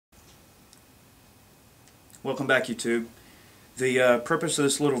Welcome back, YouTube. The purpose of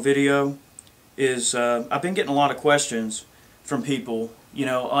this little video is I've been getting a lot of questions from people. You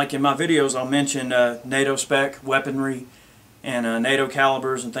know, like in my videos I'll mention NATO spec weaponry and NATO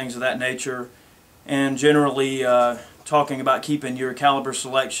calibers and things of that nature, and generally talking about keeping your caliber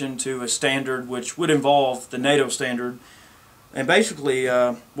selection to a standard which would involve the NATO standard. And basically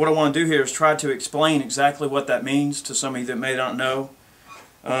what I want to do here is try to explain exactly what that means to somebody that may not know,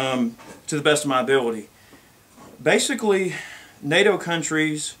 to the best of my ability. Basically, NATO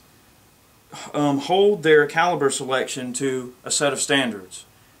countries hold their caliber selection to a set of standards.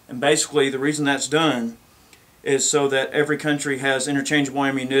 And basically the reason that's done is so that every country has interchangeable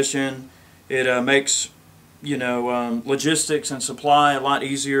ammunition. It makes, you know, logistics and supply a lot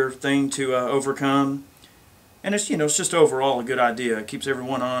easier thing to overcome. And it's, you know, it's just overall a good idea. It keeps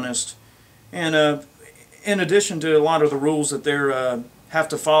everyone honest. And in addition to a lot of the rules that they have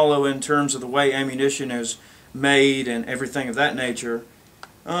to follow in terms of the way ammunition is made and everything of that nature,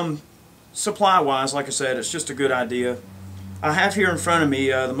 supply-wise, like I said, it's just a good idea. I have here in front of me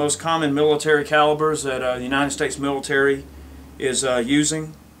the most common military calibers that the United States military is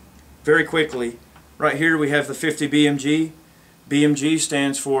using. Very quickly, right here we have the 50 BMG. BMG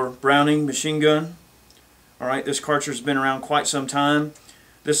stands for Browning Machine Gun. Alright, this cartridge has been around quite some time.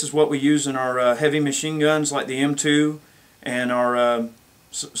 This is what we use in our heavy machine guns like the M2 and our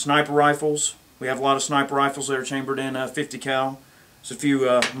sniper rifles. We have a lot of sniper rifles that are chambered in 50 cal. There's a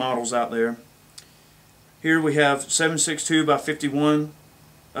few models out there. Here we have 7.62 by 51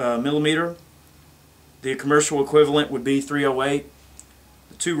 millimeter. The commercial equivalent would be 308.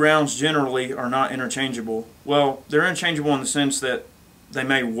 The two rounds generally are not interchangeable. Well, they're interchangeable in the sense that they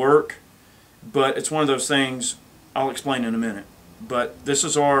may work, but it's one of those things I'll explain in a minute. But this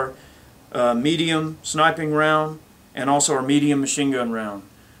is our medium sniping round and also our medium machine gun round.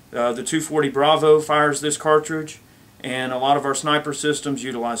 The 240 Bravo fires this cartridge, and a lot of our sniper systems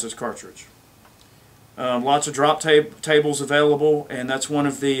utilize this cartridge. Lots of drop tables available, and that's one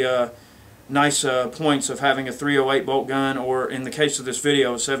of the nice points of having a 308 bolt gun, or in the case of this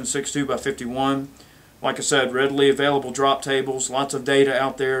video, a 7.62 by 51. Like I said, readily available drop tables, lots of data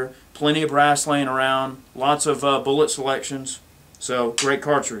out there, plenty of brass laying around, lots of bullet selections, so great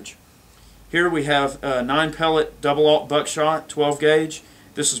cartridge. Here we have 9 pellet double alt buckshot, 12 gauge.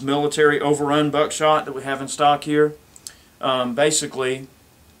 This is military overrun buckshot that we have in stock here. Basically,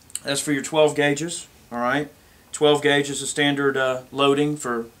 that's for your 12 gauges. Alright, 12 gauge is a standard loading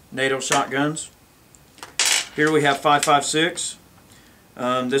for NATO shotguns. Here we have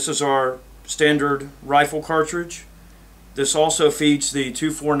 5.56. This is our standard rifle cartridge. This also feeds the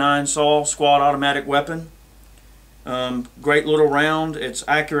 249 SAW squad automatic weapon. Great little round. It's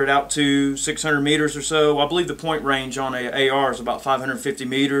accurate out to 600 meters or so. I believe the point range on a AR is about 550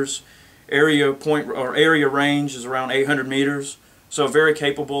 meters. Area range is around 800 meters. So a very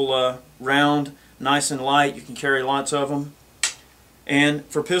capable round, nice and light. You can carry lots of them. And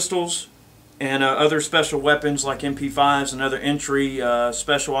for pistols and other special weapons like MP5s and other entry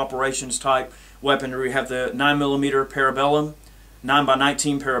special operations type weaponry, we have the 9mm Parabellum,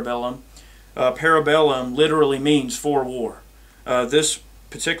 9x19 Parabellum. Parabellum literally means for war. This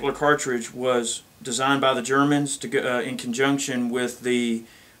particular cartridge was designed by the Germans to go, in conjunction with the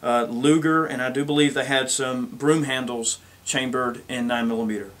Luger, and I do believe they had some broom handles chambered in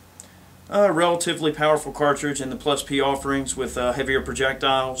 9mm. Relatively powerful cartridge in the Plus P offerings with heavier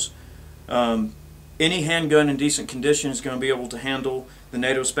projectiles. Any handgun in decent condition is going to be able to handle the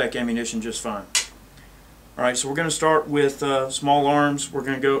NATO spec ammunition just fine. Alright, so we're going to start with small arms. We're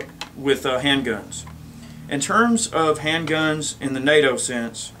going to go with handguns. In terms of handguns in the NATO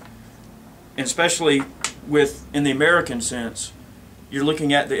sense, and especially in the American sense, you're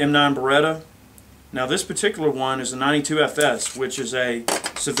looking at the M9 Beretta. Now this particular one is a 92FS, which is a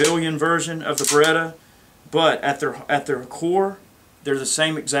civilian version of the Beretta, but at their core, they're the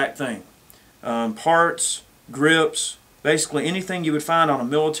same exact thing. Parts, grips, basically anything you would find on a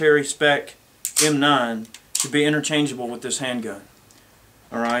military spec M9 should be interchangeable with this handgun.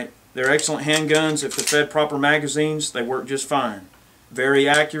 Alright, they're excellent handguns. If they're fed proper magazines, they work just fine. Very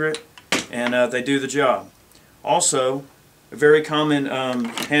accurate, and they do the job. Also, a very common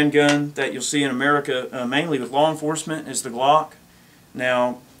handgun that you'll see in America, mainly with law enforcement, is the Glock.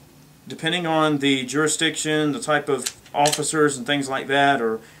 Now, depending on the jurisdiction, the type of officers and things like that,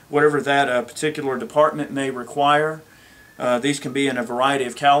 or whatever that particular department may require, these can be in a variety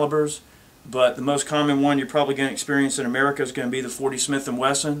of calibers. But the most common one you're probably going to experience in America is going to be the 40 Smith &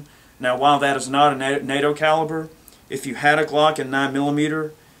 Wesson. Now, while that is not a NATO caliber, if you had a Glock in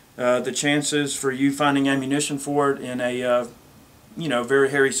 9mm, the chances for you finding ammunition for it in a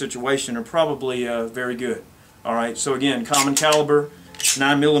very hairy situation are probably very good. Alright, so again, common caliber,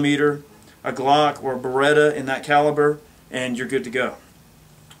 9mm, a Glock or a Beretta in that caliber, and you're good to go.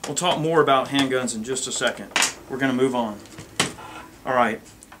 We'll talk more about handguns in just a second. We're going to move on. Alright,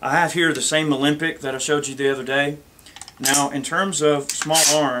 I have here the same Olympic that I showed you the other day. Now, in terms of small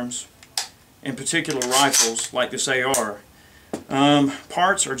arms, in particular rifles like this AR,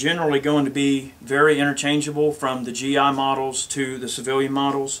 parts are generally going to be very interchangeable from the GI models to the civilian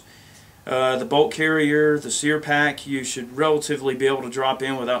models. The bolt carrier, the sear pack, you should relatively be able to drop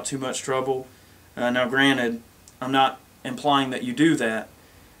in without too much trouble. Now granted, I'm not implying that you do that,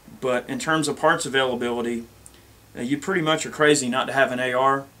 but in terms of parts availability, you pretty much are crazy not to have an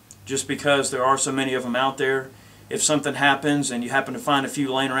AR, just because there are so many of them out there. If something happens and you happen to find a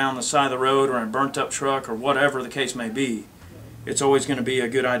few laying around the side of the road or in a burnt up truck or whatever the case may be, it's always going to be a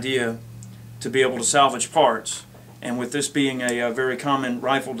good idea to be able to salvage parts. And with this being a very common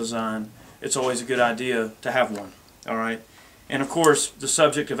rifle design, it's always a good idea to have one. Alright? And of course, the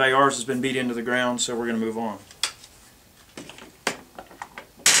subject of ARs has been beat into the ground, so we're going to move on.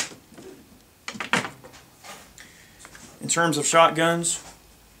 In terms of shotguns,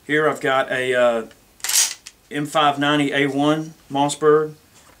 here I've got a M590A1 Mossberg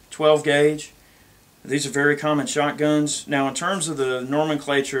 12 gauge. These are very common shotguns. Now, in terms of the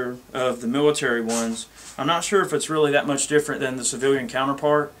nomenclature of the military ones, I'm not sure if it's really that much different than the civilian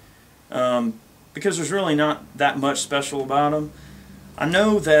counterpart, because there's really not that much special about them. I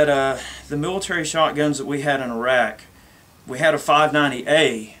know that the military shotguns that we had in Iraq, we had a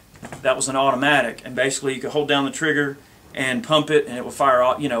 590A that was an automatic, and basically you could hold down the trigger and pump it and it will fire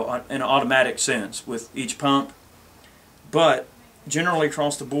out, in an automatic sense with each pump. But generally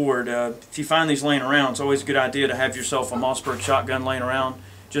across the board, if you find these laying around, it's always a good idea to have yourself a Mossberg shotgun laying around,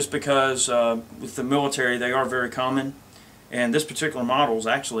 just because with the military they are very common, and this particular model is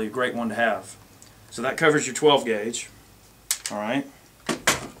actually a great one to have. So that covers your 12 gauge. Alright.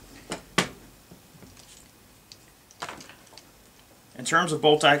 In terms of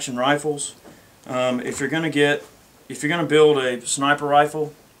bolt action rifles, if you're going to build a sniper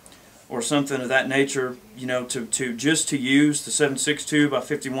rifle or something of that nature, to use the 7.62 by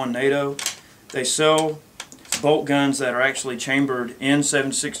 51 NATO, they sell bolt guns that are actually chambered in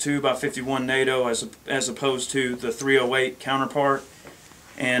 7.62 by 51 NATO as opposed to the 308 counterpart,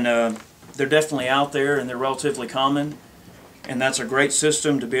 and they're definitely out there and they're relatively common, and that's a great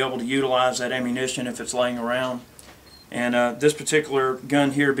system to be able to utilize that ammunition if it's laying around. And this particular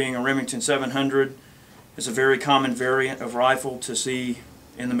gun here, being a Remington 700, is a very common variant of rifle to see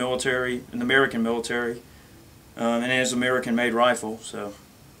in the military, in the American military, and it is an American-made rifle, so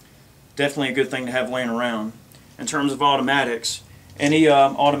definitely a good thing to have laying around. In terms of automatics, any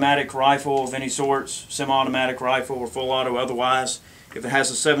automatic rifle of any sorts, semi-automatic rifle or full auto otherwise, if it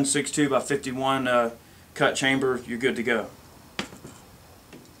has a 7.62 by 51 cut chamber, you're good to go.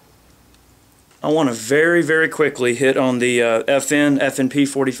 I want to very, very quickly hit on the FNP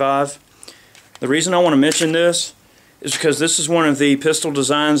 45. The reason I want to mention this is because this is one of the pistol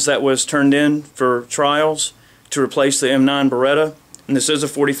designs that was turned in for trials to replace the M9 Beretta, and this is a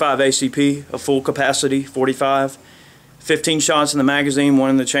 45 ACP, a full capacity 45, 15 shots in the magazine, 1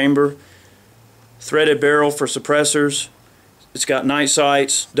 in the chamber, threaded barrel for suppressors. It's got night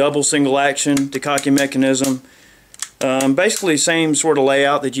sights, double single action, decocking mechanism. Basically same sort of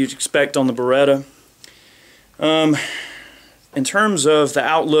layout that you'd expect on the Beretta. In terms of the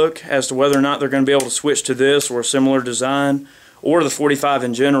outlook as to whether or not they're going to be able to switch to this or a similar design, or the 45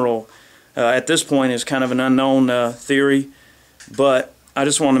 in general, at this point is kind of an unknown theory. But I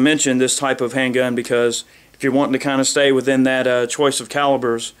just want to mention this type of handgun because if you're wanting to kind of stay within that choice of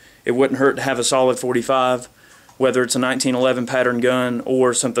calibers, it wouldn't hurt to have a solid 45, whether it's a 1911 pattern gun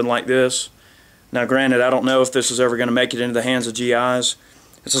or something like this. Now granted, I don't know if this is ever going to make it into the hands of GIs.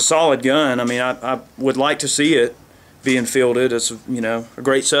 It's a solid gun. I mean, I would like to see it being fielded. It's a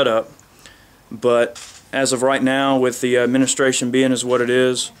great setup. But as of right now, with the administration being as what it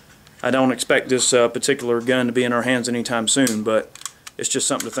is, I don't expect this particular gun to be in our hands anytime soon, but it's just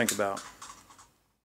something to think about.